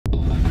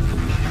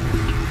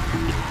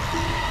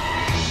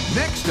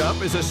Next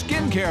up is a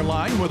skincare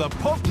line with a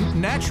potent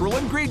natural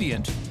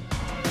ingredient.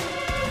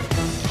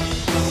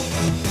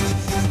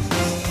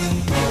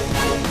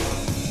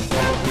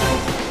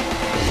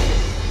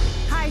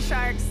 Hi,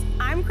 Sharks.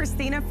 I'm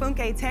Christina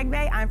Funke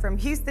Tegbe. I'm from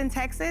Houston,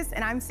 Texas,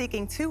 and I'm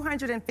seeking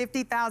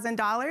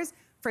 $250,000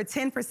 for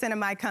 10% of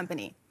my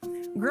company.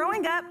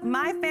 Growing up,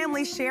 my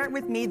family shared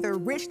with me the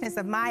richness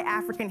of my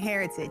African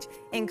heritage,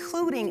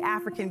 including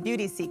African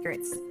beauty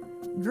secrets.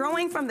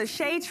 Growing from the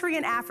shea tree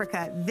in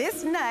Africa,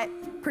 this nut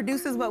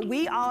produces what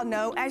we all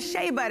know as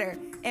shea butter.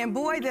 And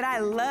boy, did I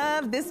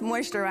love this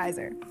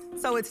moisturizer.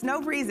 So it's no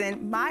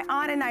reason my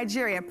aunt in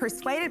Nigeria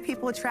persuaded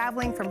people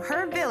traveling from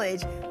her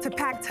village to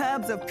pack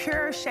tubs of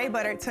pure shea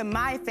butter to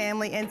my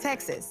family in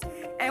Texas.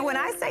 And when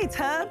I say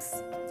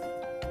tubs,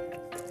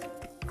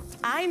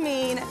 I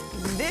mean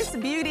this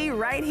beauty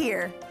right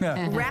here,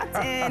 wrapped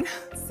in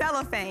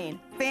cellophane.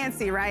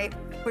 Fancy, right?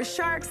 But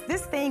Sharks,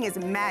 this thing is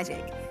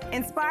magic.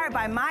 Inspired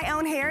by my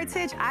own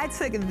heritage, I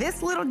took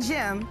this little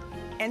gem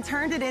and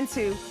turned it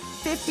into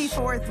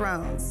 54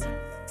 thrones.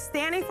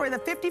 Standing for the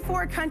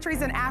 54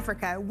 countries in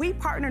Africa, we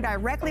partner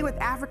directly with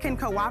African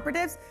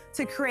cooperatives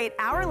to create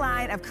our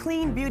line of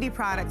clean beauty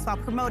products while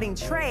promoting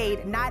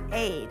trade, not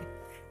aid.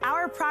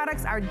 Our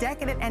products are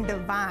decadent and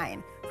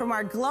divine, from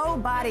our Glow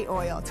body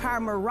oil to our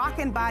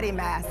Moroccan body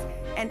mask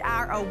and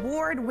our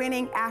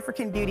award-winning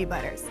African beauty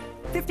butters.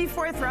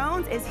 54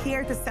 Thrones is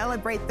here to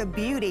celebrate the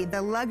beauty,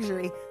 the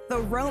luxury, the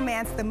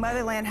romance the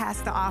motherland has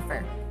to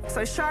offer.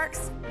 So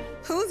Sharks,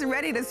 who's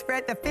ready to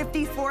spread the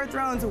 54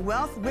 Thrones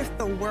wealth with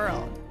the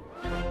world?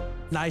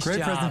 Nice Great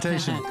job.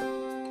 presentation.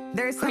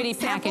 There's some Pretty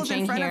samples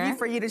in packaging front here. of you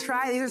for you to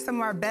try. These are some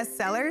of our best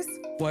sellers.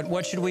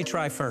 What should we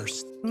try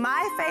first?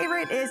 My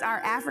favorite is our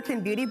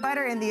African beauty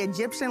butter in the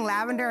Egyptian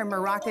lavender and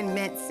Moroccan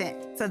mint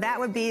scent. So that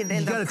would be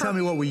You gotta tell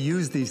me what we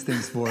use these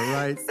things for,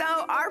 right?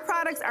 So our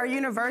products are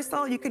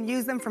universal. You can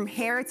use them from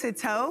hair to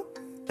toe.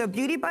 The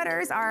beauty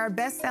butters are our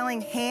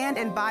best-selling hand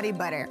and body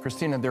butter.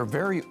 Christina, they're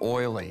very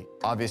oily.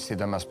 Obviously,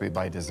 that must be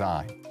by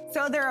design.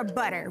 So they're a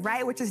butter,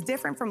 right, which is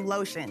different from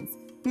lotions.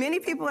 Many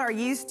people are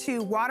used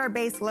to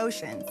water-based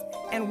lotions,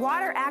 and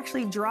water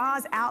actually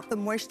draws out the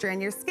moisture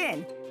in your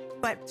skin.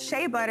 But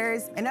shea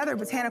butters and other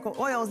botanical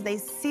oils, they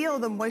seal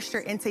the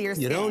moisture into your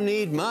skin. You don't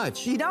need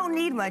much. You don't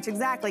need much,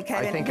 exactly,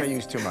 Kevin. I think I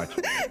used too much.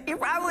 You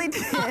probably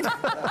did.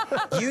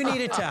 You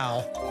need a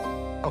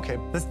towel. Okay,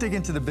 let's dig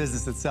into the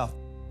business itself.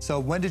 So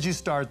when did you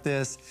start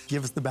this?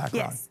 Give us the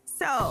background. Yes.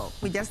 So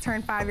we just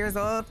turned 5 years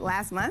old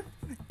last month,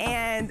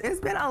 and it's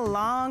been a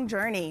long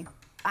journey.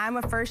 I'm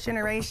a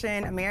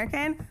first-generation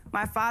American.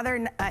 My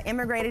father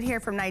immigrated here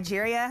from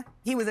Nigeria.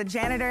 He was a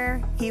janitor,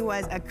 he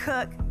was a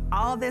cook,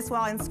 all this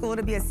while in school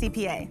to be a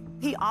CPA.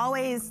 He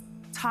always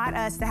taught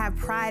us to have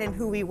pride in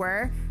who we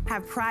were,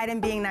 have pride in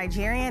being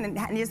Nigerian,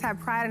 and just have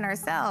pride in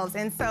ourselves.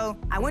 And so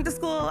I went to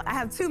school, I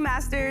have 2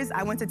 masters,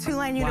 I went to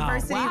Tulane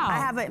University, Wow. I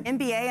have an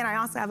MBA, and I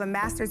also have a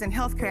master's in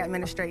healthcare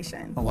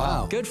administration. Oh,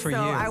 wow. Good for you.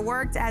 So I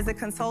worked as a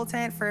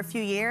consultant for a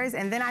few years,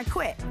 and then I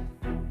quit.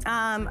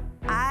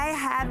 I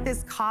had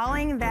this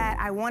calling that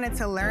I wanted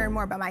to learn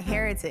more about my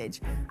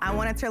heritage. I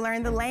wanted to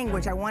learn the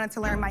language. I wanted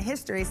to learn my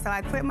history. So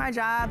I quit my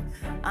job.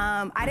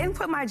 I didn't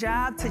quit my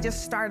job to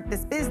just start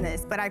this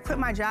business, but I quit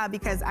my job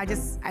because I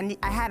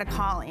had a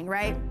calling,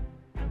 right?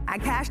 I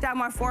cashed out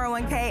my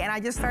 401k and I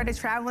just started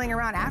traveling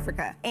around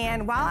Africa.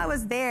 And while I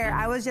was there,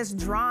 I was just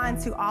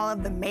drawn to all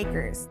of the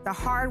makers, the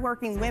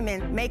hardworking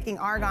women making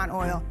argan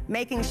oil,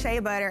 making shea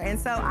butter. And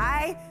so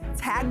I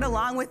tagged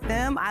along with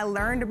them. I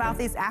learned about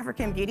these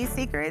African beauty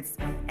secrets.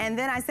 And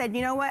then I said,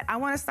 you know what? I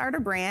want to start a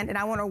brand and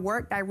I want to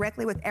work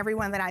directly with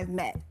everyone that I've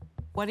met.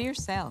 What are your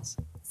sales?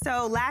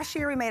 So last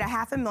year we made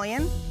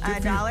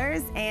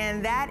 $500,000,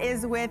 and that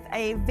is with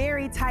a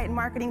very tight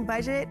marketing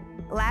budget.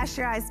 Last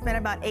year I spent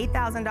about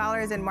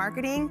 $8,000 in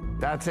marketing.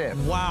 That's it.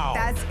 Wow.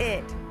 That's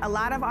it. A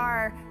lot of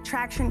our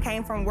traction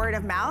came from word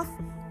of mouth.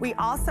 We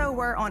also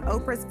were on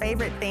Oprah's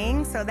Favorite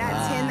Things, so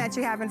that tin that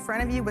you have in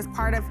front of you was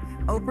part of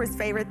Oprah's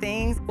Favorite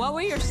Things. What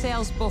were your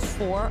sales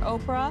before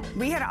Oprah?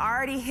 We had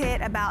already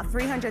hit about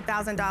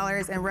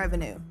 $300,000 in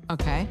revenue.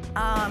 Okay.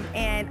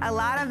 And a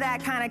lot of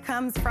that kind of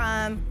comes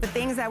from the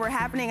things that were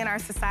happening in our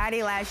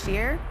society last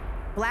year.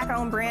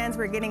 Black-owned brands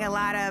were getting a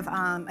lot of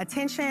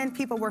attention.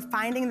 People were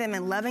finding them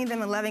and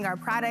loving our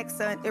products.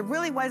 So it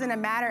really wasn't a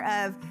matter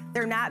of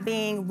there not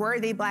being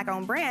worthy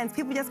Black-owned brands.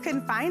 People just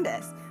couldn't find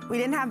us. We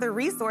didn't have the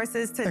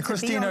resources to,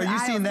 Christina, be on the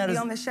aisles, to be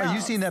on the shelves. are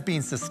you seeing that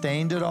being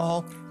sustained at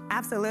all?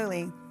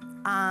 Absolutely.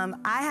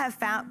 I have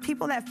found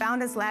people that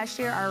found us last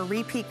year are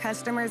repeat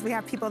customers. We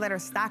have people that are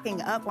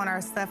stocking up on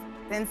our stuff.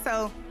 And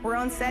so we're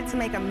on set to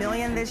make $1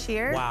 million this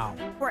year. Wow.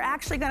 We're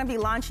actually going to be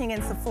launching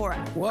in Sephora.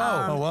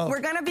 Whoa. Oh, whoa.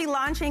 We're going to be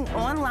launching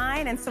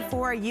online in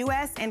Sephora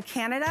US and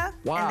Canada.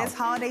 Wow. And this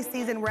holiday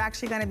season, we're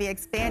actually going to be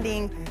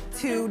expanding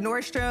to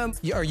Nordstrom.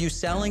 Are you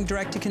selling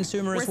direct to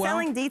consumer as well?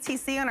 We're selling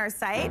DTC on our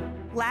site.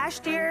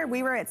 Last year,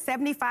 we were at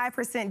 75%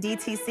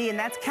 DTC, and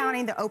that's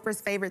counting the Oprah's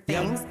Favorite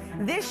Things.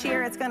 This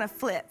year, it's going to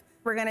flip.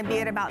 we're gonna be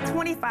at about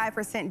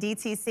 25%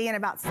 DTC and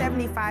about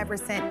 75%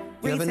 retail.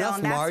 Do you have enough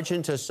and that's-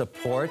 margin to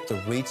support the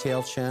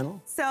retail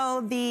channel?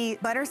 So the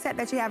butter set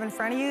that you have in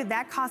front of you,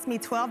 that cost me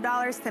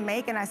 $12 to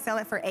make, and I sell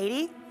it for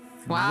 $80.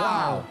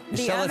 Wow. You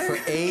The sell other-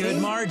 it for 80?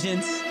 Good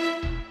margins.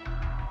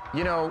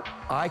 You know,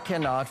 I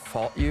cannot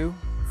fault you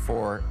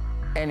for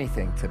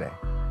anything today.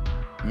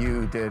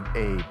 You did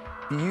a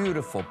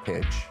beautiful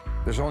pitch.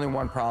 There's only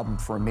one problem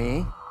for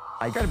me.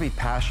 I gotta be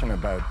passionate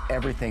about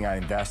everything I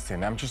invest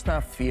in. I'm just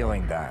not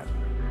feeling that.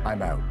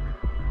 I'm out.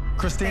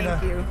 Christina,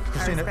 Thank you. I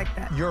Christina, respect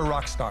that. you're a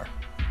rock star.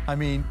 I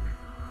mean,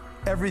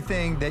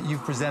 everything that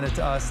you've presented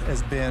to us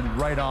has been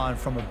right on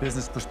from a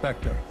business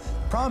perspective.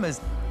 Problem is,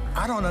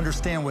 I don't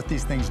understand what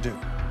these things do.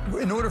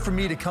 In order for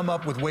me to come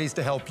up with ways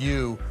to help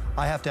you,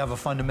 I have to have a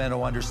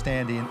fundamental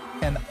understanding,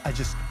 and I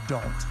just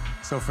don't.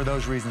 So for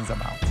those reasons,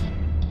 I'm out.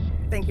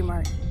 Thank you,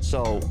 Mark.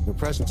 So your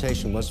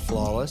presentation was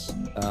flawless.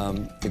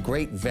 The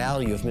great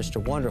value of Mr.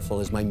 Wonderful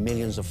is my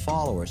millions of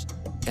followers.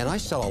 And I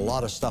sell a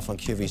lot of stuff on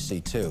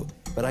QVC too.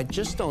 But I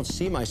just don't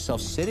see myself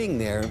sitting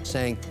there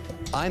saying,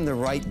 I'm the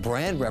right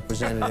brand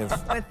representative.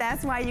 But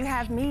that's why you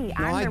have me.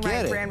 No, I I'm the get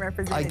right it. brand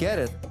representative. I get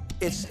it.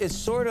 It's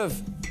sort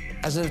of,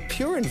 as a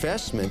pure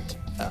investment,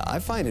 I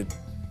find it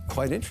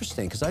quite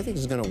interesting because I think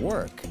it's going to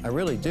work. I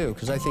really do,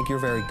 because I think you're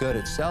very good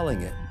at selling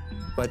it.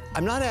 But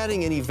I'm not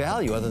adding any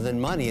value other than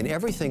money. In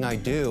everything I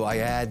do, I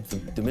add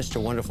the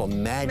Mr. Wonderful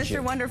magic.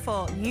 Mr.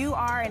 Wonderful, you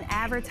are an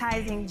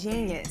advertising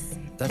genius.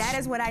 That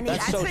is what I need.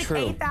 That's I so took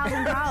true.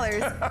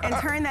 $8,000 and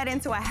turned that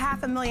into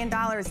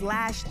 $500,000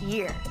 last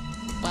year.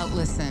 Well,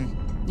 listen,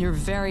 you're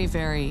very,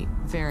 very,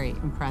 very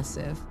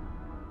impressive.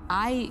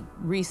 I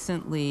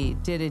recently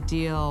did a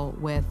deal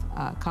with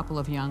a couple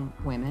of young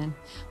women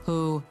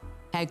who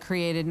had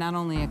created not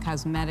only a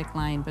cosmetic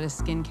line, but a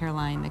skincare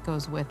line that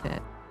goes with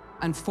it.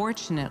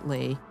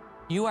 Unfortunately,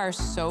 you are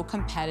so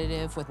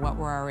competitive with what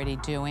we're already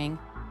doing,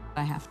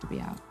 I have to be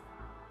out.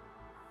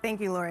 Thank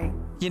you, Lori.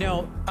 You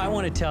know, I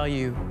want to tell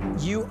you,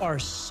 you are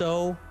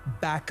so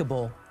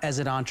backable as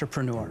an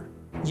entrepreneur.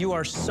 You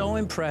are so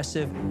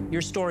impressive.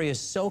 Your story is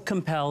so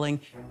compelling.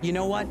 You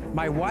know what?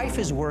 My wife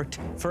has worked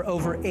for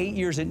over 8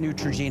 years at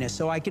Neutrogena,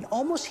 so I can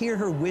almost hear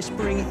her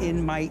whispering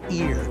in my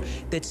ear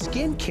that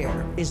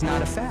skincare is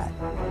not a fad.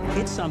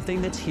 It's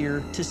something that's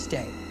here to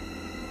stay.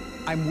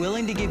 I'm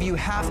willing to give you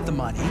half the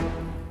money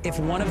if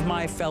one of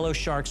my fellow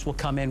sharks will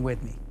come in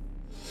with me.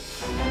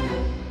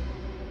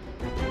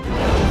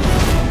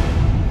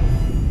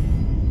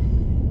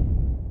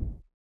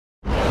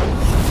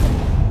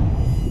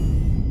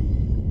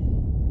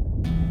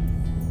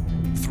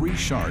 Three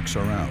sharks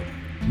are out.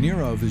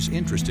 Nirav is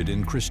interested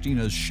in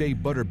Christina's shea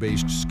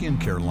butter-based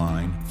skincare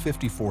line,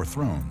 54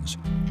 Thrones,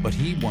 but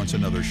he wants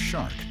another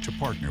shark to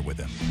partner with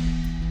him.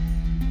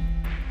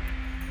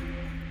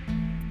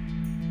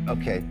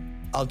 Okay.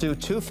 I'll do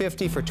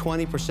 $250 for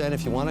 20%.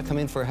 If you want to come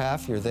in for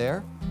half, you're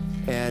there.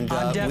 And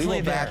I'm we definitely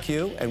will back there.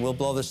 you, and we'll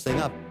blow this thing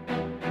up.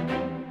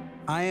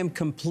 I am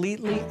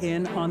completely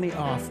in on the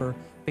offer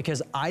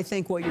because I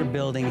think what you're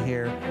building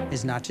here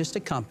is not just a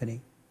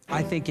company.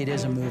 I think it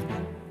is a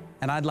movement,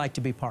 and I'd like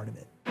to be part of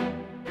it.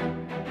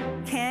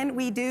 Can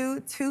we do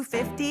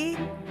 $250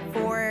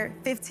 for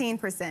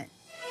 15%?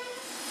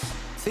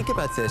 Think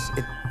about this.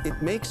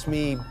 It makes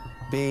me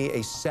be a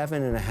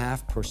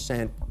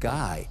 7.5%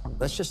 guy.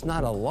 That's just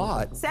not a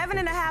lot.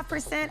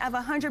 7.5% of a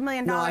 $100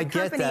 million No, I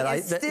get company that.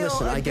 is still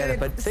Listen, a I get it.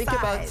 good But think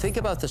size.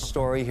 about the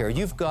story here.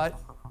 You've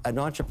got an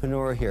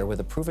entrepreneur here with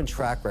a proven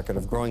track record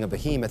of growing a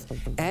behemoth,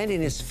 and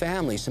in his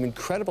family, some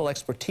incredible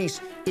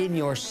expertise in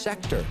your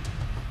sector.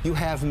 You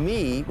have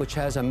me, which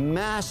has a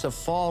massive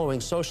following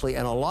socially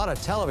and a lot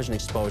of television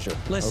exposure.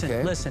 Listen,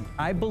 okay? listen,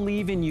 I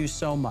believe in you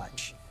so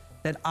much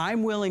that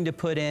I'm willing to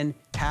put in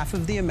half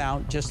of the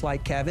amount, just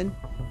like Kevin,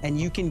 and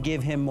you can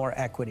give him more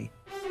equity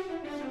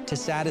to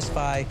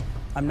satisfy,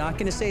 I'm not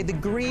going to say the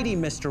greedy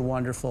Mr.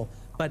 Wonderful,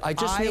 but I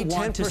just need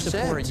want to 10%.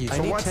 support you. I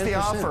So need what's 10%. the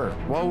offer?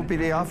 What would be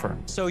the offer?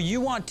 So you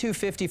want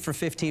 $250 for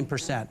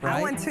 15%, right?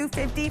 I want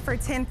 $250 for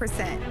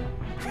 10%.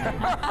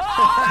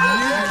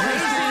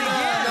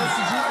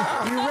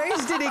 You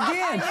raised it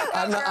again.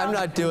 I'm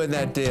not doing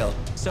that deal.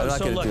 So, I'm not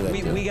gonna look, do that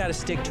deal. we got to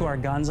stick to our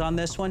guns on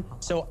this one.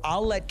 So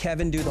I'll let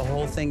Kevin do the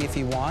whole thing if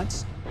he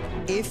wants.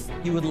 If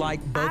you would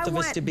like both of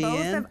us to be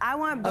in. I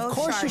want both Of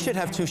course sharks. you should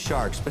have two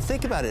sharks, but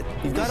think about it.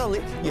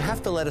 You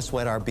have to let us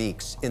wet our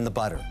beaks in the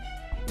butter.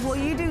 Will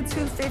you do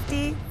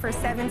 $250 for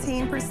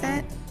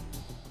 17%?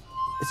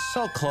 It's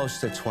so close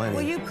to 20.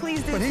 Will you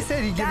please do? But he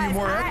said he'd give you Guys,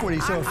 more equity,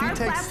 so if he our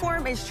takes-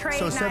 platform is trade,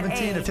 so not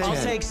 17 to age. take- I'll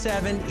 10. take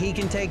 7, he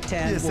can take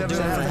 10. Yeah, We'll do it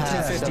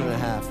 7.5, for 250.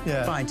 7.5.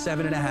 Yeah. Fine,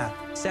 7.5.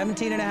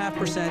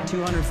 17.5%,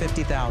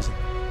 250,000.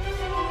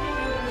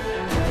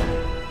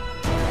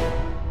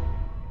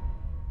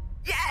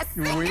 Yes!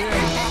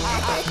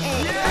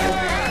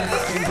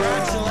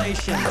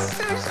 Congratulations.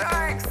 Two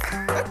sharks.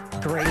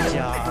 Great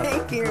job.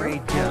 Thank you.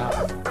 Great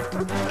job.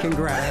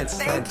 Congrats.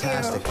 Thank you.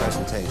 Fantastic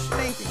presentation.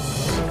 Thank you.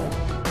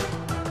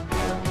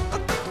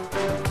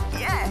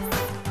 Yes.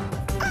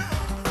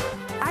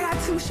 I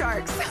got two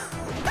sharks.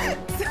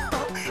 So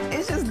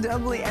it's just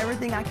doubly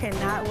everything. I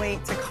cannot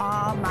wait to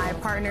call my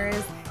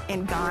partners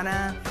in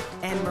Ghana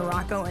and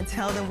Morocco and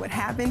tell them what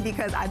happened,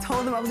 because I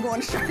told them I was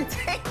going to Shark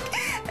Tank.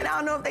 And I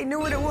don't know if they knew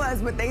what it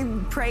was, but they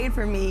prayed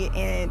for me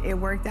and it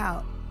worked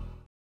out.